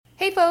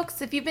Hey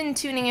folks, if you've been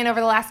tuning in over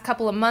the last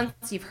couple of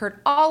months, you've heard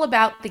all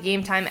about the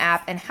Game Time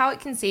app and how it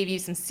can save you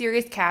some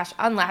serious cash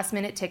on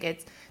last-minute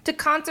tickets to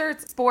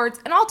concerts, sports,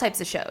 and all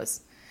types of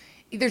shows.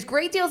 There's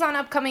great deals on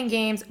upcoming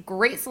games,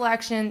 great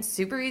selection,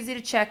 super easy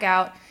to check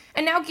out,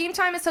 and now Game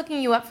Time is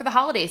hooking you up for the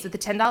holidays with a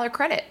 $10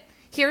 credit.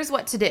 Here's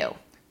what to do.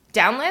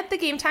 Download the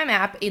Game Time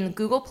app in the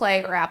Google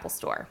Play or Apple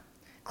Store.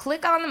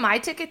 Click on the My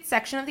Tickets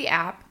section of the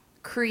app,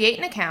 create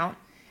an account,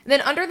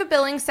 then under the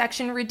billing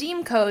section,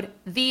 redeem code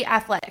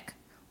THEATHLETIC.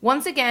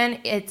 Once again,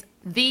 it's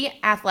The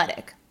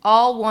Athletic,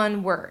 all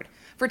one word,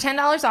 for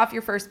 $10 off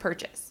your first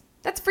purchase.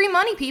 That's free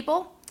money,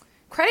 people.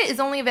 Credit is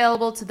only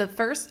available to the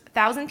first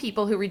 1,000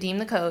 people who redeem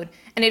the code,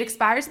 and it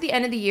expires at the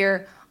end of the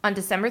year on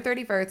December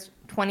 31st,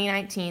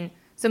 2019.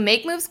 So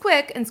make moves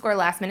quick and score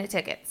last-minute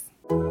tickets.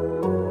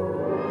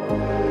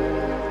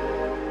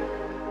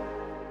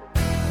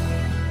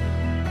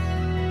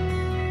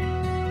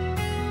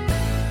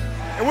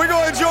 And we're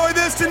going to enjoy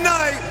this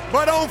tonight,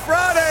 but on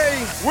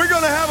Friday, we're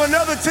going to have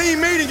another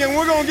team meeting and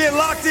we're going to get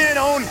locked in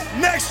on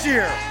next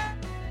year.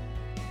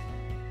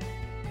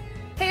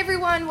 Hey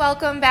everyone,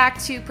 welcome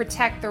back to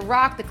Protect the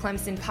Rock, the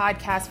Clemson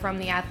podcast from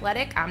The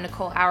Athletic. I'm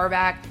Nicole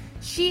Auerbach.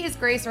 She is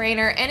Grace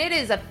Rayner, and it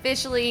is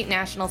officially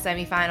national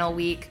semifinal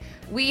week.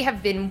 We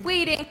have been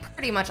waiting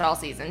pretty much all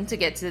season to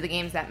get to the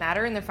games that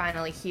matter, and they're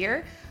finally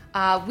here.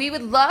 We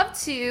would love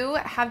to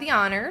have the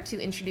honor to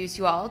introduce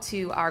you all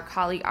to our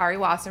colleague Ari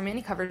Wasserman.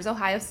 He covers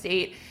Ohio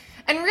State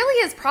and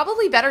really is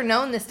probably better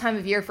known this time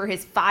of year for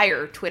his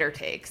fire Twitter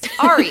takes.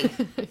 Ari,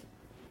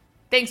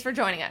 thanks for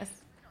joining us.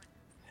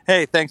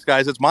 Hey, thanks,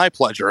 guys. It's my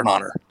pleasure and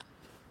honor.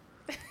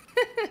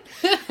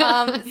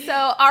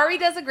 So Ari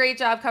does a great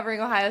job covering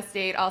Ohio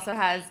State, also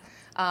has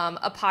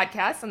a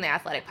podcast on the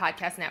Athletic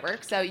Podcast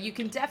Network. So you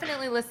can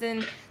definitely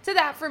listen to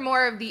that for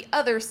more of the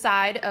other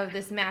side of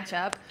this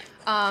matchup.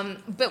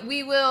 But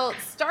we will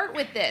start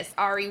with this,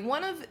 Ari.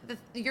 One of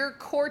your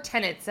core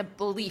tenets of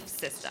belief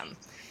system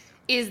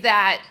is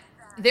that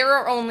there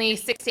are only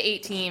 6 to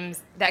 8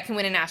 teams that can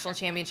win a national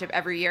championship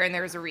every year, and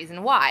there's a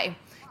reason why.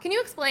 Can you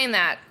explain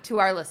that to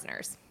our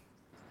listeners?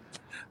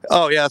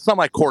 Oh, yeah. It's not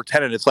my core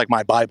tenet. It's like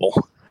my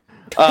Bible.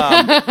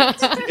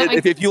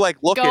 If you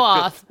look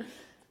at just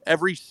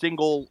every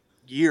single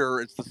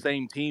year, it's the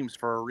same teams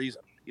for a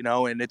reason,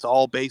 and it's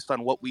all based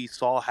on what we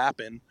saw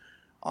happen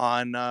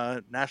on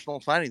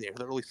National Signing Day,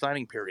 the early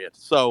signing period.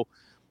 So,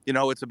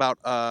 it's about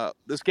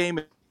this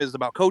game is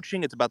about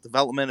coaching. It's about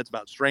development. It's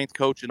about strength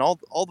coach and all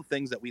the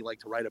things that we like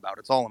to write about.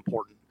 It's all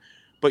important.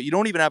 But you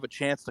don't even have a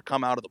chance to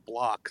come out of the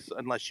blocks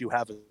unless you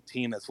have a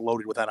team that's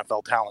loaded with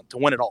NFL talent to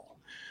win it all.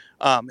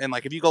 And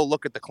if you go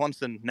look at the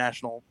Clemson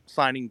National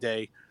Signing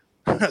Day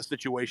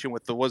situation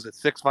with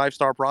 6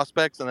 5-star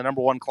prospects and the number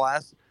 1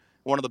 class,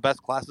 one of the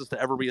best classes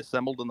to ever be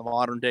assembled in the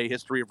modern day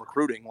history of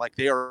recruiting,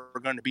 they are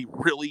going to be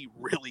really,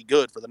 really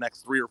good for the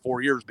next 3 or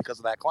 4 years because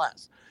of that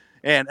class.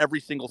 And every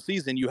single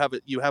season you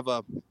have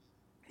a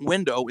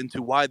window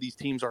into why these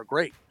teams are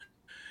great.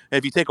 And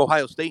if you take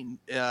Ohio State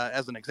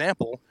as an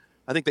example,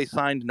 I think they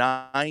signed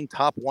 9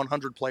 top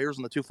 100 players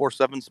in the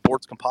 247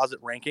 Sports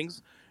Composite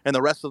rankings, and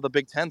the rest of the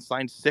Big Ten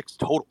signed 6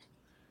 total.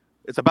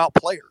 It's about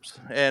players.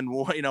 And,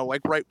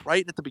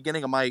 right at the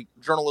beginning of my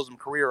journalism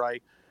career,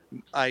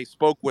 I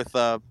spoke with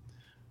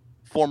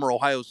former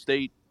Ohio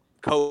State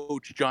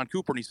coach John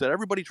Cooper, and he said,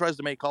 everybody tries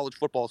to make college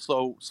football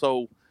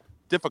so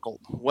difficult.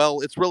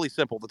 Well, it's really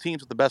simple. The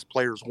teams with the best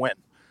players win.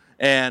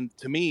 And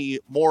to me,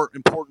 more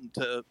important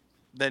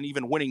than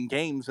even winning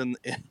games, and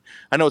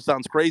I know it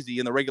sounds crazy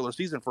in the regular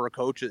season for a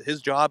coach,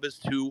 his job is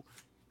to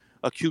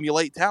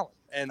accumulate talent.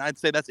 And I'd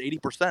say that's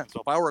 80%.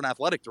 So if I were an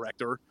athletic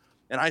director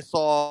and I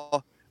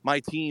saw my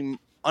team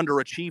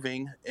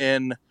underachieving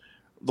in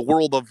the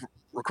world of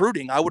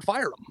recruiting, I would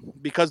fire them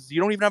because you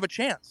don't even have a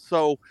chance.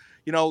 So,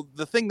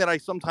 the thing that I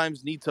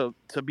sometimes need to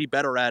be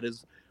better at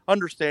is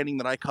understanding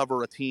that I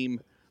cover a team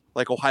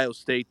like Ohio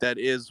State that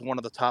is one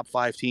of the top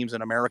 5 teams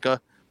in America,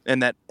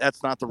 and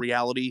that's not the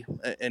reality.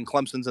 And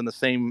Clemson's in the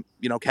same,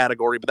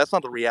 category, but that's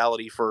not the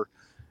reality for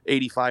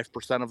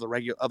 85% of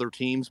the other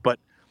teams. But,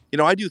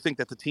 I do think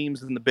that the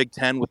teams in the Big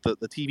Ten with the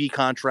TV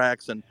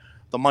contracts and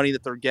the money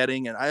that they're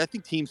getting, and I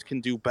think teams can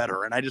do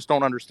better. And I just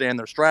don't understand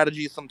their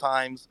strategies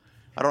sometimes.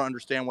 I don't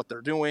understand what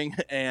they're doing.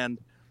 And,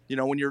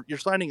 when you're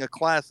signing a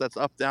class that's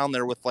up down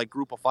there with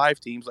group of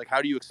 5 teams,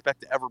 how do you expect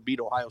to ever beat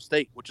Ohio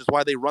State? Which is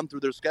why they run through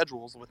their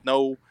schedules with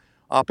no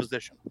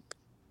opposition.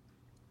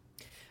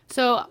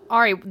 So,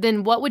 Ari,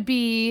 then what would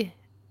be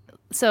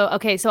so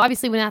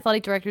obviously when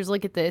athletic directors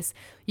look at this,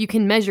 you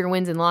can measure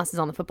wins and losses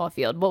on the football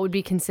field. What would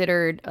be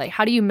considered,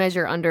 how do you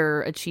measure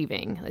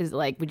underachieving? Is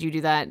would you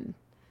do that?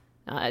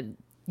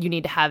 You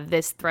need to have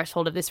this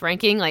threshold of this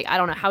ranking. I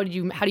don't know. How do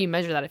you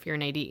measure that if you're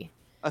an AD?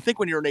 I think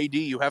when you're an AD,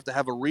 you have to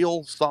have a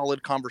real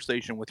solid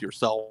conversation with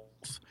yourself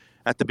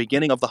at the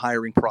beginning of the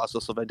hiring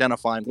process of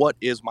identifying what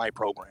is my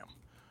program.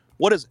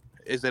 What is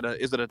it?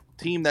 Is it a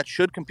team that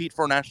should compete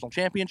for a national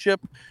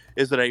championship?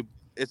 Is it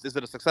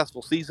a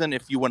successful season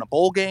if you win a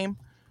bowl game?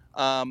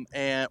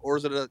 Or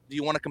is it do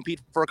you want to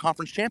compete for a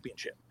conference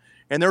championship?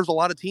 And there's a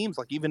lot of teams,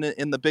 like even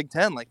in the Big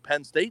Ten, like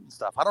Penn State and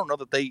stuff. I don't know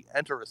that they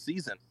enter a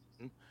season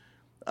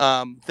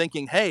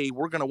thinking, hey,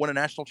 we're going to win a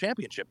national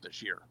championship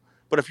this year.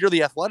 But if you're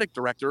the athletic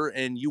director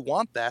and you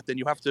want that, then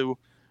you have to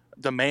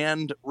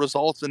demand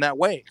results in that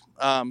way.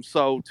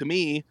 So to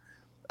me,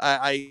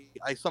 I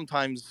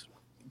sometimes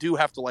do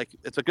have to, like,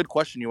 it's a good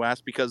question you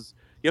ask, because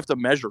you have to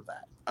measure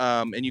that.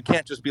 And you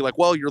can't just be like,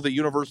 well, you're the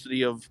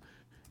University of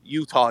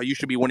Utah, you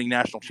should be winning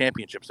national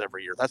championships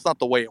every year. That's not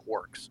the way it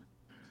works.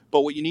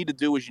 But what you need to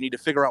do is you need to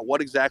figure out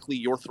what exactly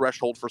your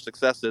threshold for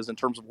success is in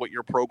terms of what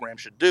your program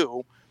should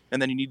do.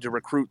 And then you need to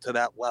recruit to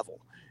that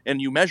level.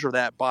 And you measure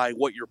that by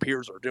what your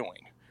peers are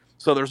doing.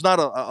 So there's not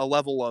a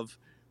level of,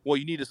 well,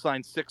 you need to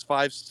sign 6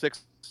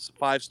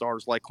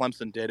 5-stars like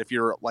Clemson did if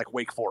you're like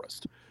Wake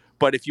Forest.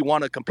 But if you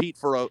want to compete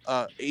for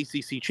a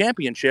ACC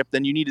championship,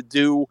 then you need to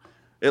do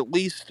at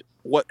least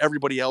what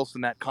everybody else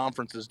in that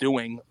conference is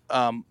doing,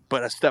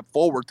 but a step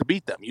forward to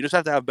beat them. You just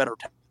have to have better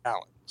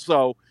talent.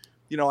 So,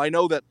 I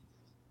know that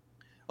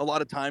a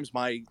lot of times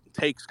my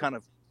takes kind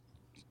of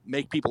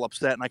make people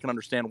upset, and I can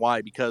understand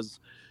why, because,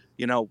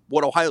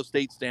 what Ohio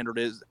State standard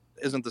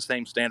isn't the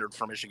same standard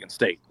for Michigan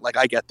State. Like,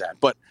 I get that.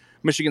 But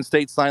Michigan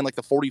State signed like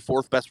the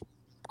 44th best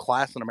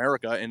class in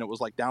America, and it was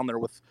like down there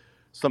with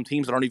some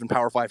teams that aren't even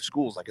Power 5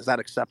 schools. Like, is that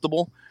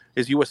acceptable?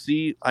 Is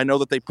USC, I know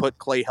that they put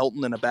Clay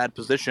Helton in a bad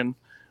position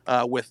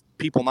with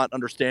people not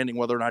understanding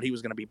whether or not he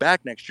was going to be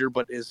back next year,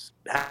 but is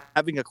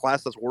having a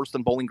class that's worse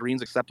than Bowling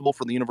Green's acceptable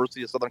for the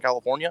University of Southern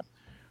California?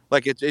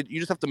 Like, you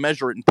just have to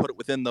measure it and put it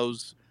within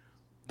those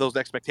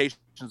expectations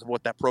of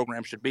what that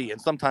program should be. And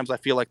sometimes I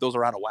feel like those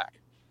are out of whack.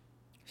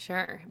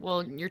 Sure.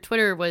 Well, your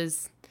Twitter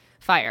was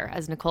fire,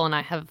 as Nicole and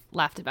I have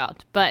laughed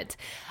about. But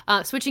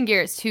switching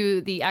gears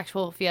to the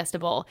actual Fiesta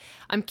Bowl,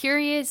 I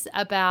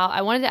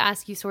wanted to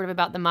ask you sort of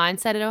about the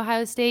mindset at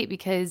Ohio State,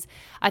 because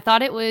I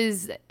thought it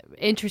was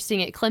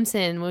interesting at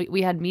Clemson.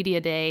 We had media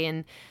day,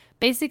 and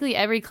basically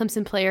every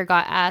Clemson player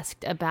got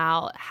asked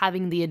about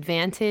having the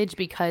advantage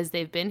because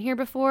they've been here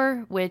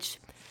before, which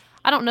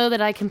I don't know that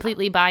I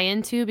completely buy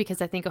into,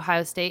 because I think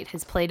Ohio State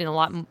has played in a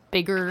lot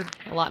bigger,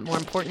 a lot more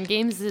important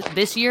games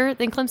this year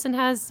than Clemson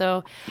has.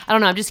 So I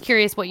don't know. I'm just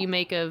curious what you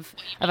make of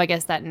I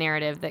guess, that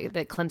narrative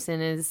that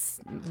Clemson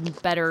is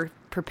better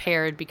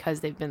prepared because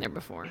they've been there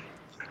before.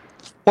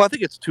 Well, I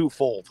think it's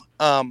twofold.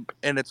 And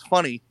it's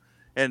funny.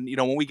 And,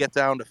 when we get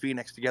down to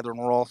Phoenix together and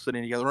we're all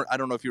sitting together, I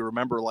don't know if you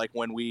remember, like,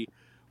 when we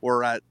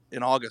were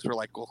in August, we're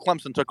like, well,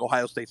 Clemson took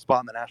Ohio State's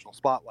spot in the national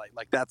spotlight.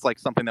 Like, that's like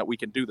something that we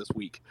can do this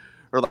week.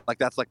 Or like,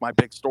 that's like my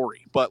big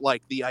story. But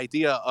like the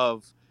idea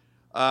of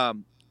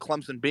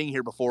Clemson being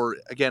here before,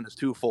 again, is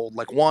twofold.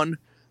 Like, one,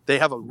 they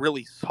have a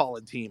really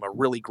solid team, a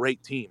really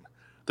great team.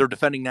 They're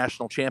defending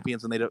national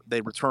champions, and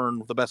they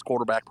return the best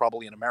quarterback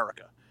probably in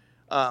America.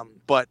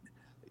 But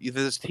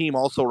this team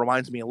also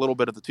reminds me a little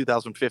bit of the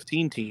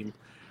 2015 team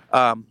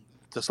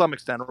to some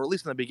extent, or at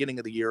least in the beginning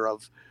of the year,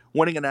 of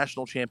winning a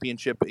national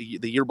championship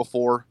the year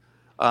before,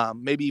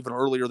 maybe even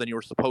earlier than you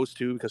were supposed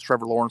to, because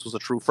Trevor Lawrence was a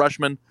true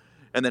freshman,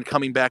 and then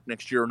coming back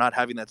next year not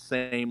having that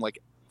same like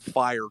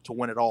fire to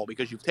win it all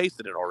because you've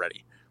tasted it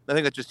already. I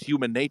think that's just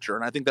human nature,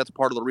 and I think that's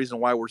part of the reason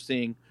why we're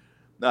seeing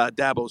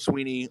Dabo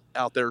Swinney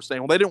out there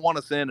saying, well, they didn't want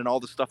us in, and all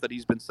the stuff that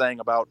he's been saying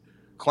about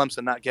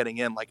Clemson not getting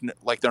in,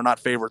 like they're not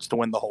favorites to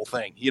win the whole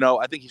thing.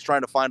 I think he's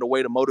trying to find a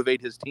way to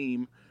motivate his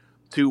team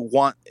to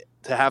want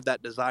to have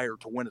that desire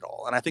to win it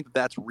all, and I think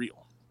that's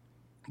real.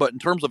 But in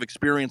terms of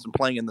experience and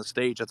playing in the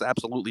stage, that's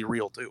absolutely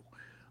real too.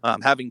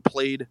 Having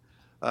played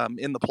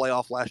in the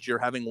playoff last year,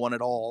 having won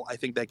it all, I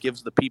think that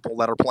gives the people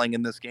that are playing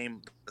in this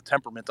game the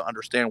temperament to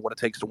understand what it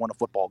takes to win a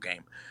football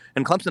game.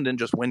 And Clemson didn't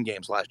just win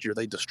games last year.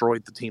 They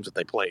destroyed the teams that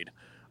they played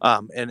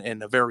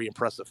in a very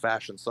impressive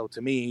fashion. So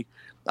to me,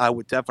 I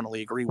would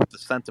definitely agree with the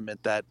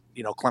sentiment that,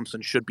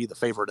 Clemson should be the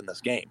favorite in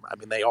this game. I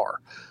mean, they are.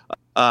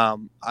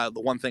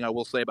 The one thing I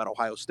will say about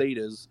Ohio State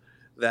is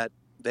that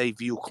they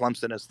view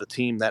Clemson as the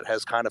team that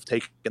has kind of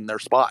taken their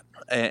spot,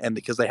 and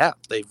because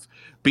they've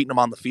beaten them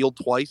on the field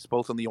twice,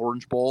 both in the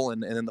Orange Bowl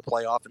and in the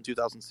playoff in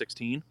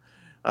 2016,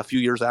 a few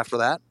years after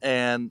that.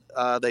 And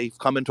they've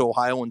come into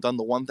Ohio and done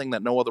the one thing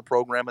that no other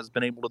program has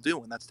been able to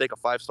do, and that's take a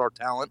 5-star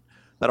talent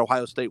that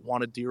Ohio State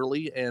wanted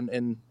dearly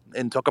and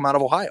took him out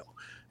of Ohio.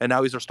 And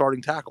now he's their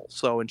starting tackle.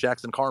 So in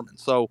Jackson Carman.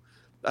 So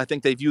I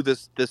think they view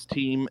this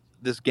team,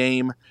 this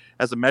game,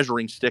 as a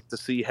measuring stick to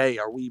see, hey,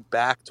 are we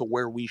back to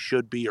where we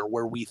should be or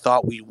where we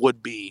thought we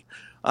would be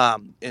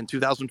in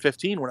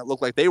 2015 when it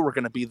looked like they were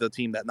going to be the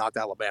team that knocked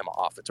Alabama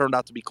off. It turned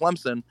out to be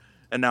Clemson,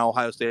 and now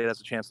Ohio State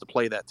has a chance to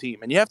play that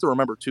team. And you have to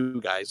remember,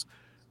 too, guys,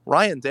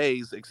 Ryan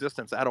Day's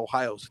existence at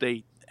Ohio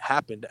State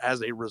happened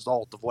as a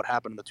result of what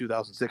happened in the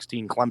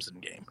 2016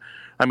 Clemson game.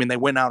 I mean, they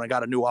went out and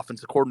got a new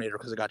offensive coordinator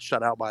because it got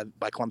shut out by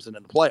Clemson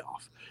in the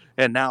playoff.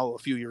 And now, a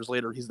few years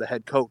later, he's the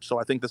head coach. So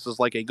I think this is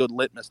like a good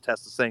litmus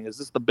test of saying, is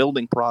this the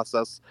building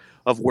process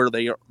of where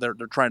they're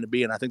trying to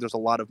be? And I think there's a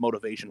lot of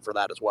motivation for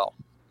that as well.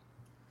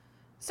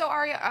 So,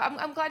 Aria,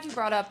 I'm glad you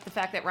brought up the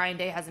fact that Ryan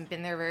Day hasn't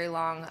been there very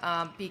long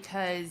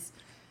because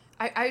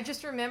I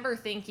just remember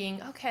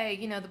thinking, okay,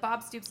 the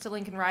Bob Stoops to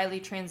Lincoln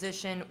Riley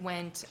transition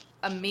went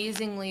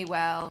amazingly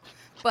well,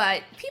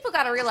 but people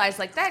got to realize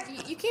like that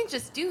you can't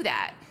just do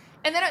that.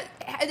 And then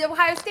at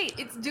Ohio State,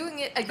 it's doing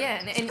it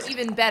again and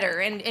even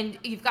better. And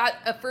you've got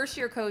a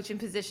first-year coach in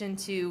position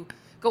to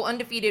go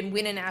undefeated and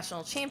win a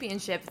national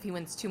championship if he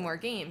wins 2 more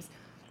games.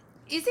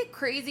 Is it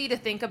crazy to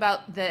think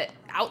about the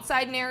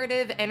outside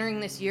narrative entering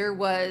this year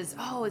was,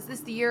 is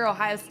this the year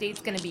Ohio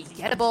State's going to be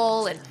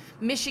gettable and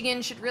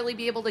Michigan should really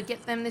be able to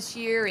get them this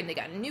year and they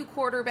got a new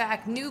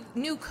quarterback,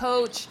 new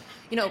coach.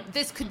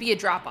 This could be a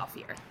drop-off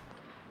year.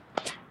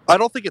 I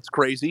don't think it's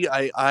crazy.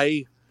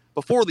 I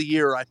before the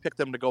year, I picked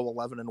them to go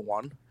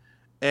 11-1,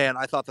 and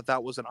I thought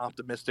that was an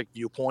optimistic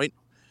viewpoint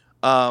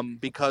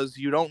because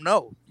you don't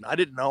know. I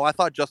didn't know. I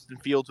thought Justin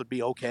Fields would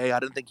be okay. I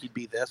didn't think he'd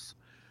be this.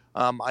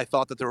 I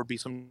thought that there would be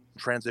some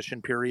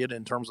transition period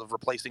in terms of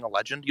replacing a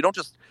legend. You're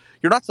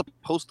not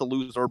supposed to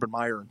lose Urban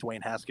Meyer and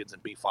Dwayne Haskins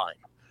and be fine.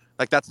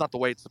 Like, that's not the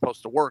way it's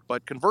supposed to work.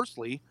 But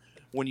conversely,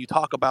 when you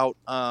talk about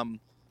the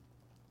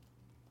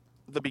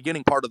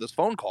beginning part of this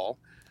phone call,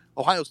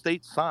 Ohio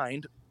State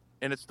signed,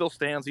 and it still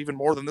stands even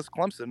more than this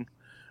Clemson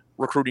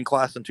recruiting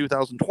class in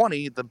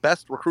 2020, the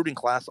best recruiting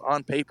class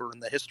on paper in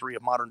the history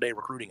of modern day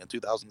recruiting in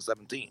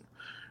 2017.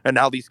 And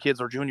now these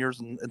kids are juniors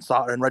and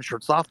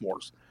redshirt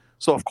sophomores.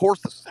 So of course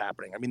this is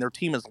happening. I mean, their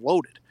team is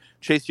loaded.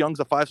 Chase Young's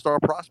a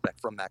 5-star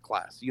prospect from that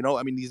class.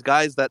 These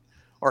guys that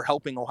are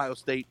helping Ohio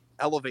State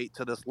elevate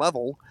to this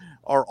level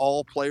are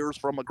all players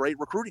from a great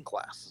recruiting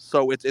class.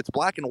 So it's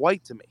black and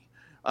white to me.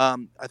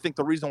 I think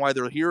the reason why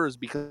they're here is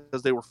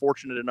because they were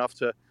fortunate enough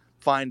to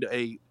find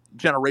a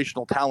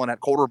generational talent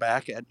at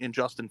quarterback in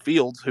Justin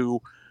Fields,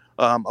 who,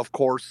 of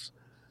course,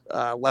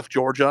 left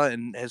Georgia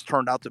and has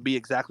turned out to be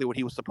exactly what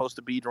he was supposed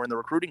to be during the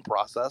recruiting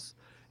process.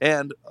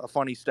 And a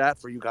funny stat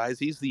for you guys,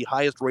 he's the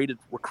highest rated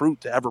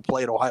recruit to ever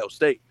play at Ohio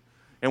State.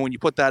 And when you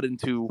put that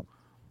into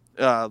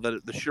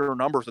the sheer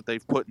numbers that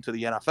they've put into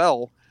the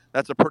NFL,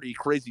 that's a pretty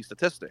crazy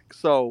statistic.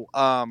 So,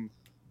 the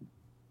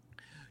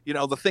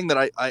thing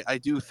that I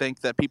do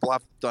think that people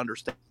have to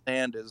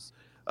understand is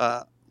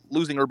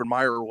losing Urban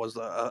Meyer was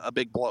a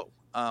big blow.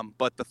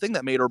 But the thing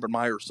that made Urban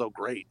Meyer so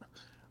great,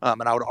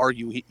 and I would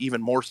argue even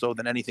more so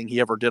than anything he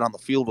ever did on the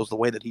field, was the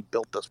way that he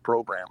built this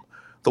program,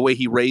 the way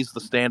he raised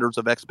the standards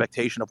of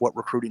expectation of what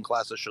recruiting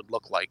classes should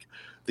look like,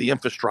 the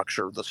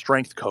infrastructure, the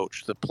strength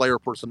coach, the player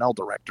personnel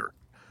director.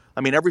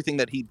 I mean, everything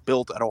that he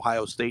built at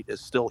Ohio State is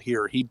still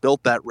here. He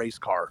built that race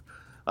car,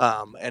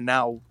 and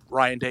now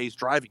Ryan Day's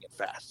driving it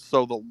fast.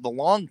 So the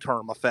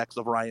long-term effects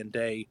of Ryan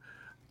Day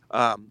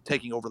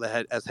taking over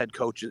as head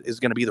coach is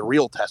going to be the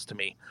real test to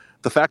me.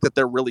 The fact that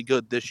they're really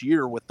good this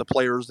year with the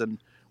players and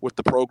with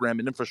the program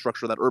and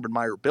infrastructure that Urban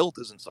Meyer built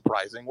isn't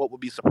surprising. What would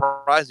be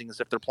surprising is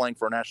if they're playing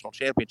for a national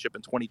championship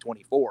in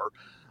 2024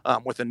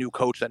 with a new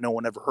coach that no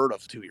one ever heard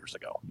of 2 years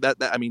ago.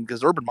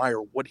 Because Urban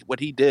Meyer, what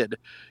he did,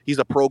 he's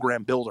a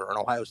program builder, and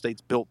Ohio State's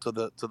built to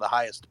the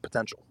highest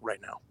potential right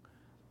now.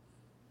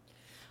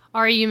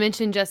 Ari, you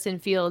mentioned Justin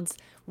Fields.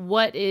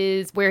 Where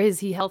is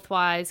he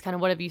health-wise? Kind of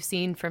what have you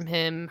seen from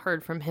him,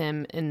 heard from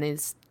him in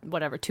these,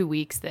 2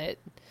 weeks that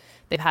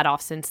they've had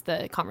off since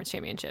the conference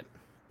championship?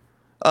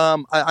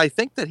 I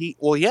think that he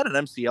had an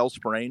MCL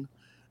sprain,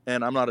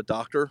 and I'm not a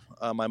doctor.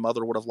 My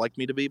mother would have liked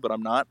me to be, but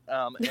I'm not.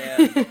 But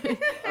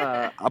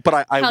I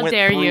How went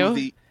dare through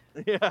you?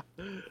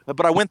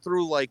 But I went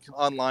through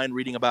online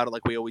reading about it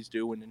like we always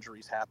do when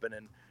injuries happen,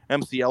 and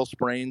MCL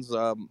sprains,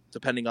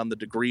 depending on the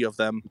degree of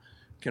them,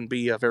 can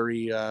be a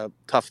very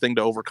tough thing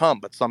to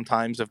overcome. But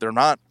sometimes if they're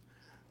not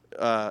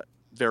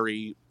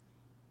very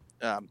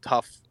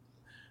tough,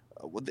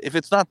 if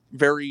it's not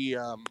very,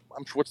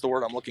 what's the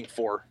word I'm looking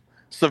for?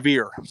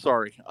 Severe.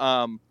 Sorry.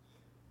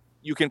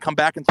 You can come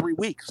back in 3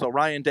 weeks. So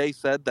Ryan Day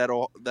said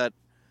that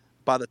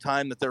by the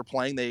time that they're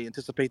playing, they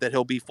anticipate that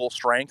he'll be full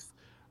strength.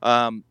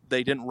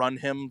 They didn't run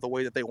him the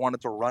way that they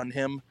wanted to run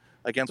him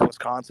against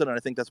Wisconsin, and I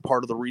think that's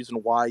part of the reason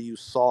why you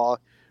saw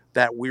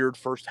that weird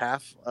first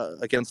half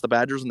against the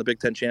Badgers in the Big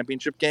Ten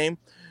championship game.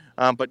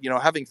 But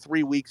having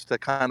 3 weeks to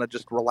kind of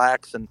just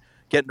relax and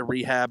get into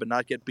rehab and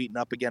not get beaten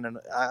up again, and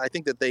I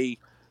think that they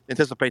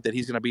anticipate that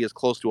he's going to be as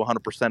close to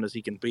 100% as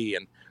he can be,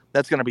 and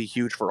that's going to be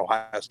huge for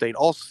Ohio State.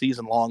 All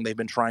season long, they've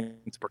been trying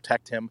to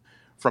protect him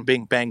from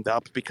being banged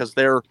up because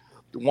their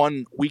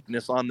one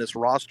weakness on this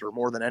roster,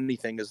 more than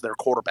anything, is their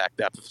quarterback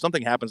depth. If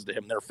something happens to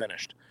him, they're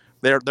finished.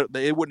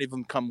 They wouldn't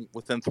even come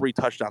within 3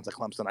 touchdowns at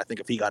Clemson, I think,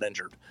 if he got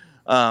injured.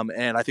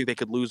 And I think they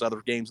could lose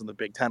other games in the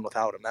Big Ten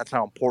without him. That's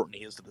how important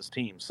he is to this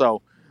team.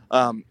 So,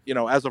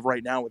 as of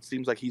right now, it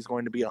seems like he's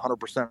going to be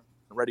 100%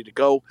 ready to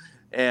go.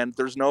 And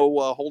there's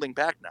no holding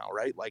back now,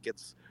 right?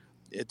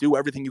 Do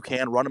everything you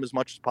can, run him as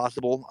much as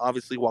possible,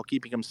 obviously while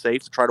keeping him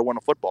safe to try to win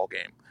a football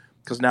game.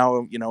 Because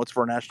now, it's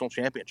for a national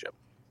championship.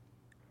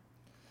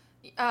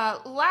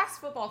 Last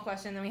football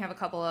question, then we have a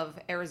couple of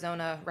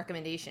Arizona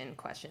recommendation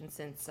questions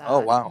since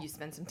you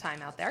spent some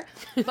time out there.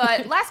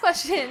 But last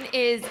question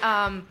is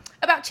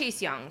about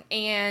Chase Young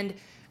and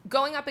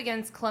going up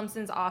against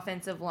Clemson's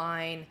offensive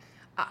line.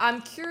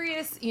 I'm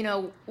curious,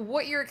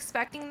 what you're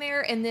expecting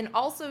there, and then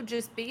also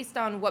just based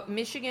on what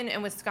Michigan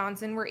and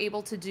Wisconsin were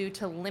able to do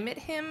to limit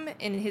him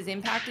and his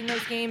impact in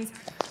those games,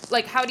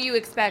 like how do you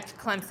expect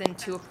Clemson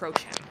to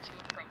approach him?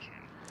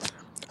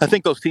 I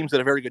think those teams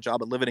did a very good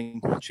job of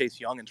limiting Chase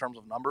Young in terms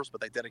of numbers,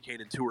 but they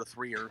dedicated 2 or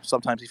 3 or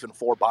sometimes even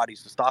 4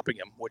 bodies to stopping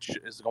him, which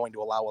is going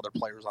to allow other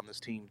players on this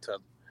team to,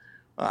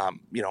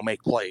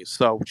 make plays.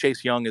 So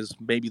Chase Young is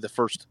maybe the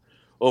first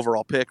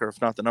overall pick, or if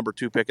not the number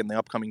 2 pick in the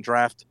upcoming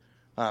draft.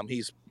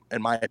 He's,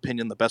 in my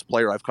opinion, the best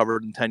player I've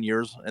covered in 10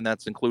 years, and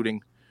that's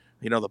including,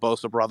 the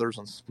Bosa brothers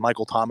and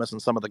Michael Thomas and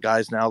some of the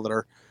guys now that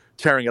are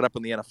tearing it up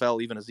in the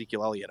NFL, even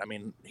Ezekiel Elliott. I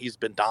mean, he's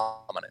been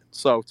dominant.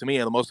 So to me,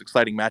 the most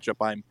exciting matchup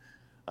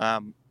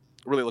I'm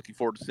really looking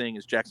forward to seeing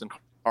is Jackson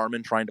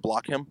Carman trying to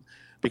block him,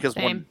 because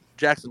when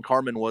Jackson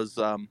Carman was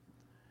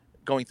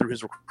going through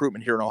his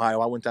recruitment here in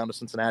Ohio, I went down to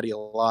Cincinnati a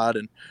lot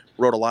and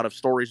wrote a lot of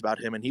stories about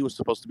him, and he was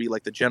supposed to be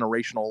like the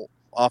generational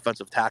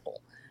offensive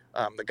tackle,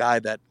 the guy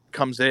that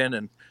comes in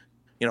and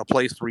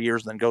plays 3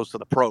 years and then goes to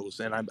the pros.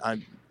 And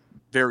I'm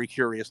very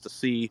curious to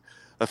see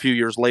a few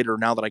years later,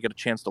 now that I get a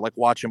chance to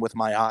watch him with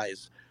my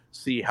eyes,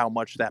 see how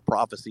much that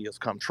prophecy has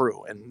come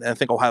true. And I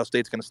think Ohio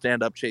State's going to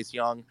stand up Chase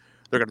Young.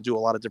 They're going to do a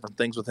lot of different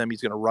things with him.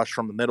 He's going to rush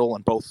from the middle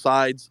on both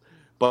sides.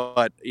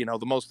 But,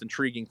 the most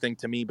intriguing thing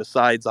to me,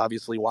 besides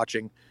obviously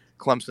watching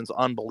Clemson's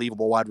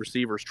unbelievable wide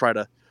receivers try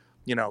to,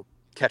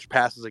 catch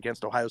passes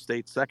against Ohio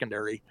State's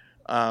secondary,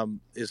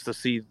 is to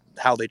see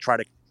how they try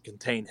to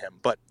contain him.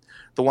 But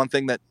the one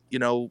thing that,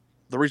 the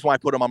reason why I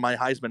put him on my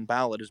Heisman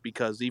ballot is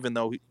because even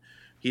though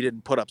he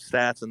didn't put up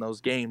stats in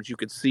those games, you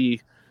could see,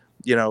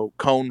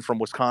 Cone from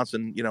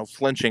Wisconsin,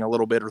 flinching a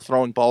little bit or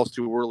throwing balls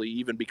too early,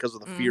 even because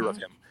of the fear of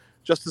him.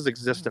 Just his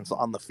existence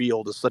on the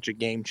field is such a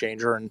game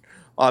changer. And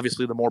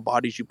obviously the more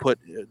bodies you put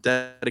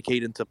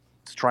dedicated to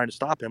trying to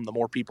stop him, the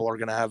more people are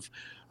going to have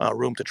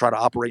room to try to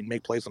operate and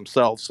make plays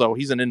themselves. So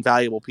he's an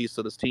invaluable piece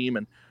to this team.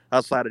 And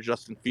outside of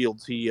Justin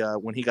Fields,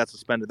 when he got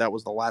suspended, that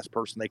was the last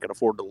person they could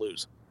afford to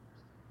lose.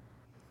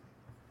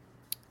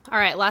 All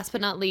right, last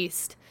but not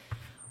least,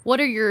 what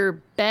are your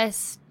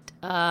best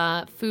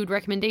food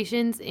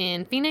recommendations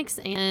in Phoenix,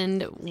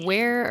 and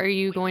where are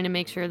you going to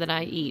make sure that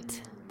I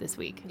eat this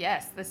week?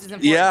 Yes, this is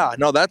important. Yeah,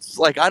 no, that's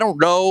I don't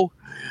know.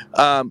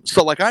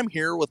 So I'm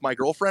here with my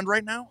girlfriend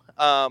right now.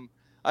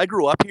 I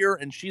grew up here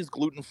and she's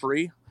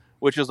gluten-free,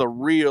 which is a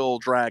real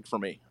drag for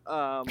me.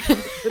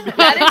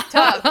 That is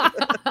tough.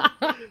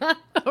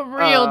 A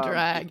real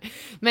drag.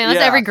 Man, that's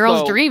every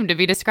girl's dream to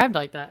be described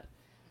like that.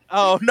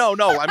 Oh, no.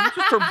 I mean, just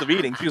in terms of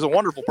eating, she's a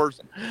wonderful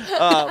person.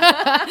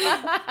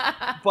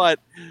 But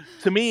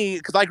to me,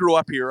 because I grew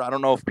up here, I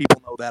don't know if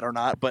people know that or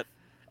not, but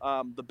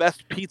the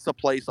best pizza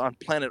place on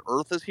planet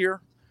Earth is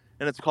here,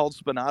 and it's called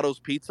Spinato's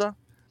Pizza.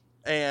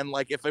 And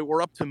if it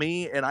were up to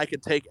me and I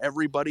could take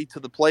everybody to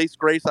the place,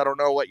 Grace, I don't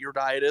know what your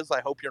diet is.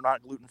 I hope you're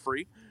not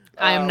gluten-free.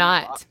 I am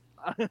not.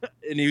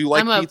 And you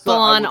like I'm pizza, a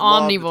full-on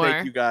I would omnivore. love to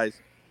take you guys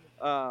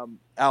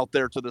out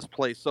there to this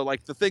place. So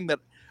the thing that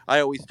I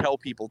always tell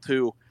people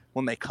too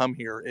when they come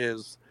here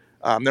is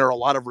there are a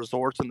lot of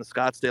resorts in the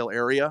Scottsdale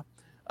area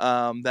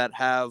that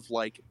have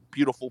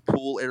beautiful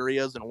pool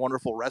areas and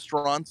wonderful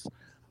restaurants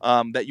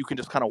that you can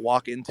just kind of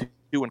walk into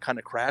and kind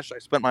of crash. I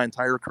spent my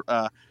entire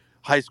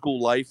high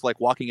school life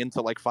walking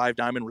into 5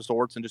 Diamond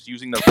resorts and just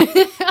using their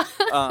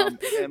and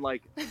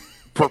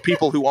for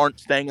people who aren't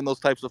staying in those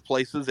types of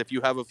places, if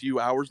you have a few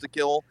hours to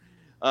kill,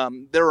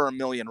 there are a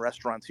million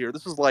restaurants here.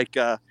 This is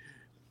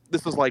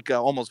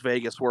almost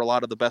Vegas, where a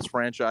lot of the best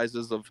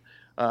franchises of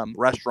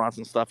restaurants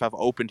and stuff have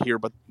opened here.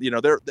 But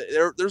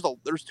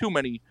there's too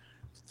many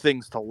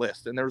things to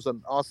list, and there's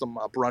an awesome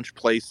brunch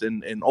place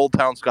in Old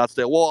Town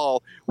Scottsdale.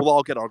 We'll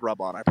all get our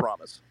grub on, I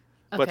promise.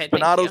 Okay, but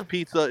Spinato's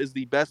Pizza is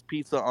the best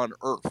pizza on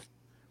earth,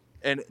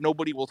 and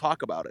nobody will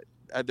talk about it.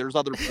 There's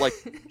other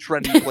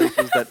trendy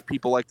places that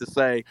people like to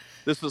say,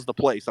 this is the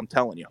place, I'm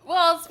telling you.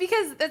 Well,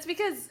 that's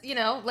because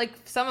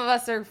some of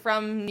us are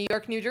from New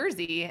York, New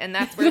Jersey, and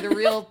that's where the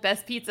real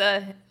best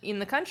pizza in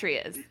the country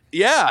is.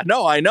 Yeah,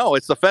 no, I know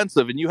it's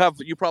offensive, and you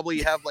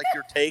probably have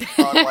your take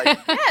on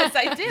yes,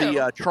 I do.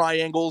 The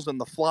triangles and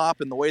the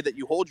flop and the way that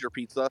you hold your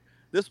pizza.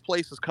 This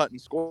place is cut in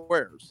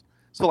squares,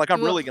 so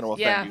I'm really going to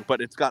offend you,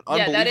 but it's got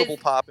unbelievable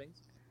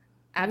toppings.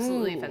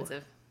 Absolutely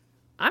offensive.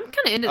 I'm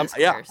kind of into this.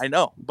 Yeah, I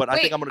know, but I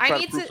think I'm going to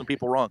try to prove some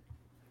people wrong.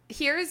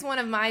 Here's one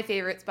of my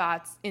favorite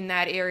spots in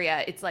that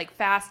area. It's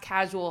fast,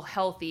 casual,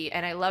 healthy,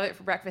 and I love it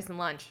for breakfast and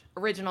lunch.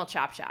 Original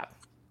Chop Shop.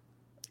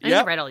 I need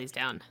to write all these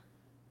down.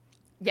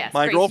 Yes,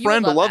 my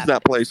girlfriend loves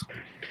that place.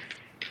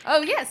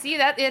 Oh yeah, see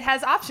that it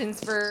has options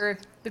for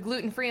the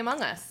gluten-free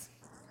among us.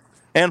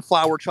 And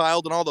Flower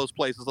Child and all those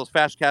places, those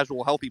fast,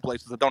 casual, healthy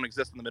places that don't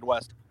exist in the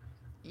Midwest.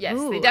 Yes,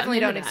 they definitely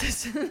don't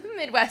exist in the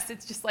Midwest.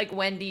 It's just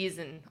Wendy's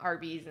and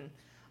Arby's and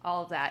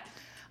all of that.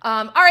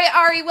 All right,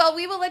 Ari, well,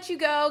 we will let you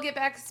go, get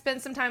back,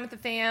 spend some time with the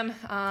fam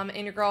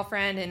and your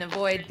girlfriend, and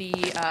avoid the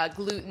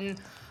gluten.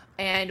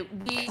 And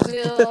we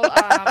will,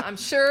 I'm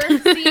sure,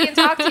 see and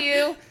talk to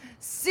you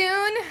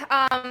soon.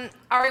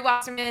 Ari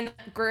Wasserman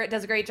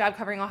does a great job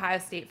covering Ohio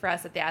State for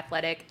us at The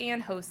Athletic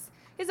and hosts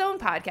his own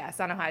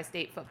podcast on Ohio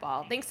State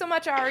football. Thanks so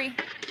much, Ari.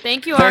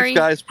 Thank you, Ari. Thanks,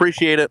 guys.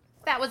 Appreciate it.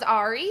 That was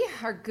Ari,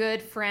 our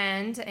good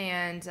friend,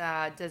 and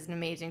does an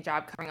amazing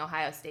job covering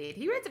Ohio State.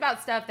 He writes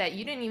about stuff that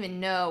you didn't even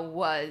know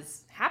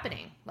was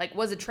happening, like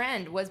was a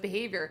trend, was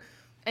behavior,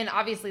 and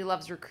obviously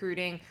loves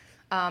recruiting.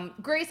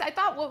 Grace, I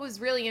thought what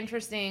was really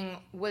interesting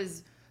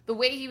was the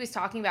way he was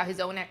talking about his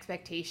own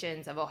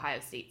expectations of Ohio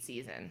State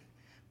season.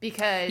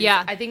 Because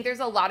I think there's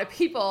a lot of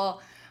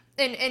people,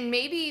 and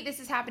maybe this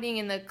is happening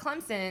in the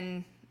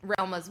Clemson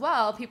realm as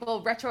well,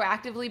 people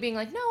retroactively being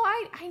like, no,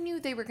 I knew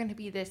they were going to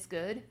be this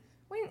good.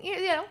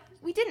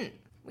 We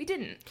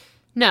didn't.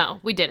 No,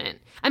 we didn't.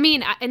 I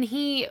mean,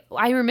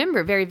 I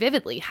remember very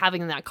vividly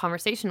having that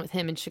conversation with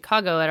him in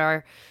Chicago at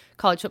our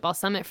college football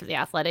summit for The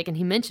Athletic. And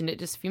he mentioned it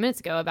just a few minutes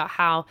ago about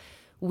how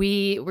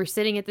we were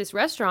sitting at this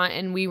restaurant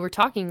and we were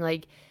talking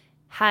like,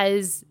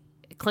 has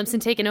Clemson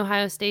taken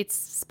Ohio State's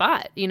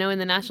spot, in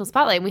the national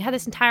spotlight? And we had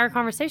this entire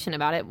conversation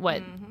about it,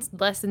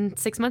 less than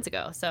 6 months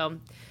ago. So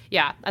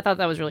yeah, I thought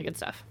that was really good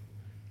stuff.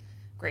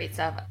 Great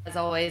stuff, as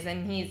always.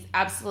 And he's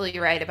absolutely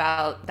right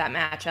about that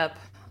matchup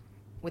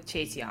with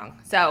Chase Young.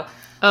 So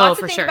lots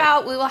to think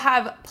about. We will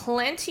have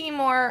plenty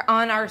more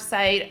on our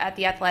site at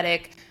The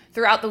Athletic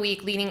throughout the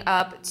week leading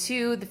up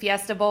to the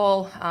Fiesta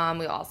Bowl.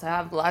 We also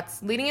have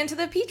lots leading into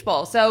the Peach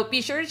Bowl. So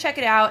be sure to check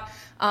it out.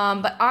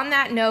 But on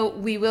that note,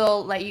 we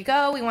will let you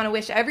go. We want to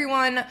wish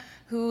everyone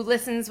who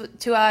listens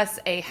to us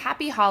a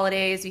happy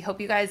holidays. We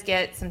hope you guys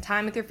get some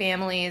time with your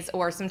families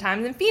or some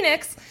time in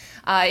Phoenix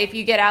if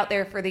you get out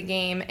there for the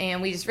game.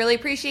 And we just really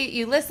appreciate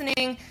you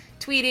listening,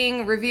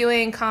 tweeting,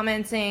 reviewing,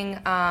 commenting.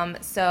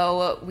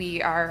 So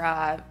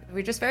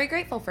we're just very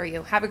grateful for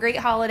you. Have a great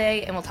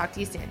holiday, and we'll talk to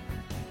you soon.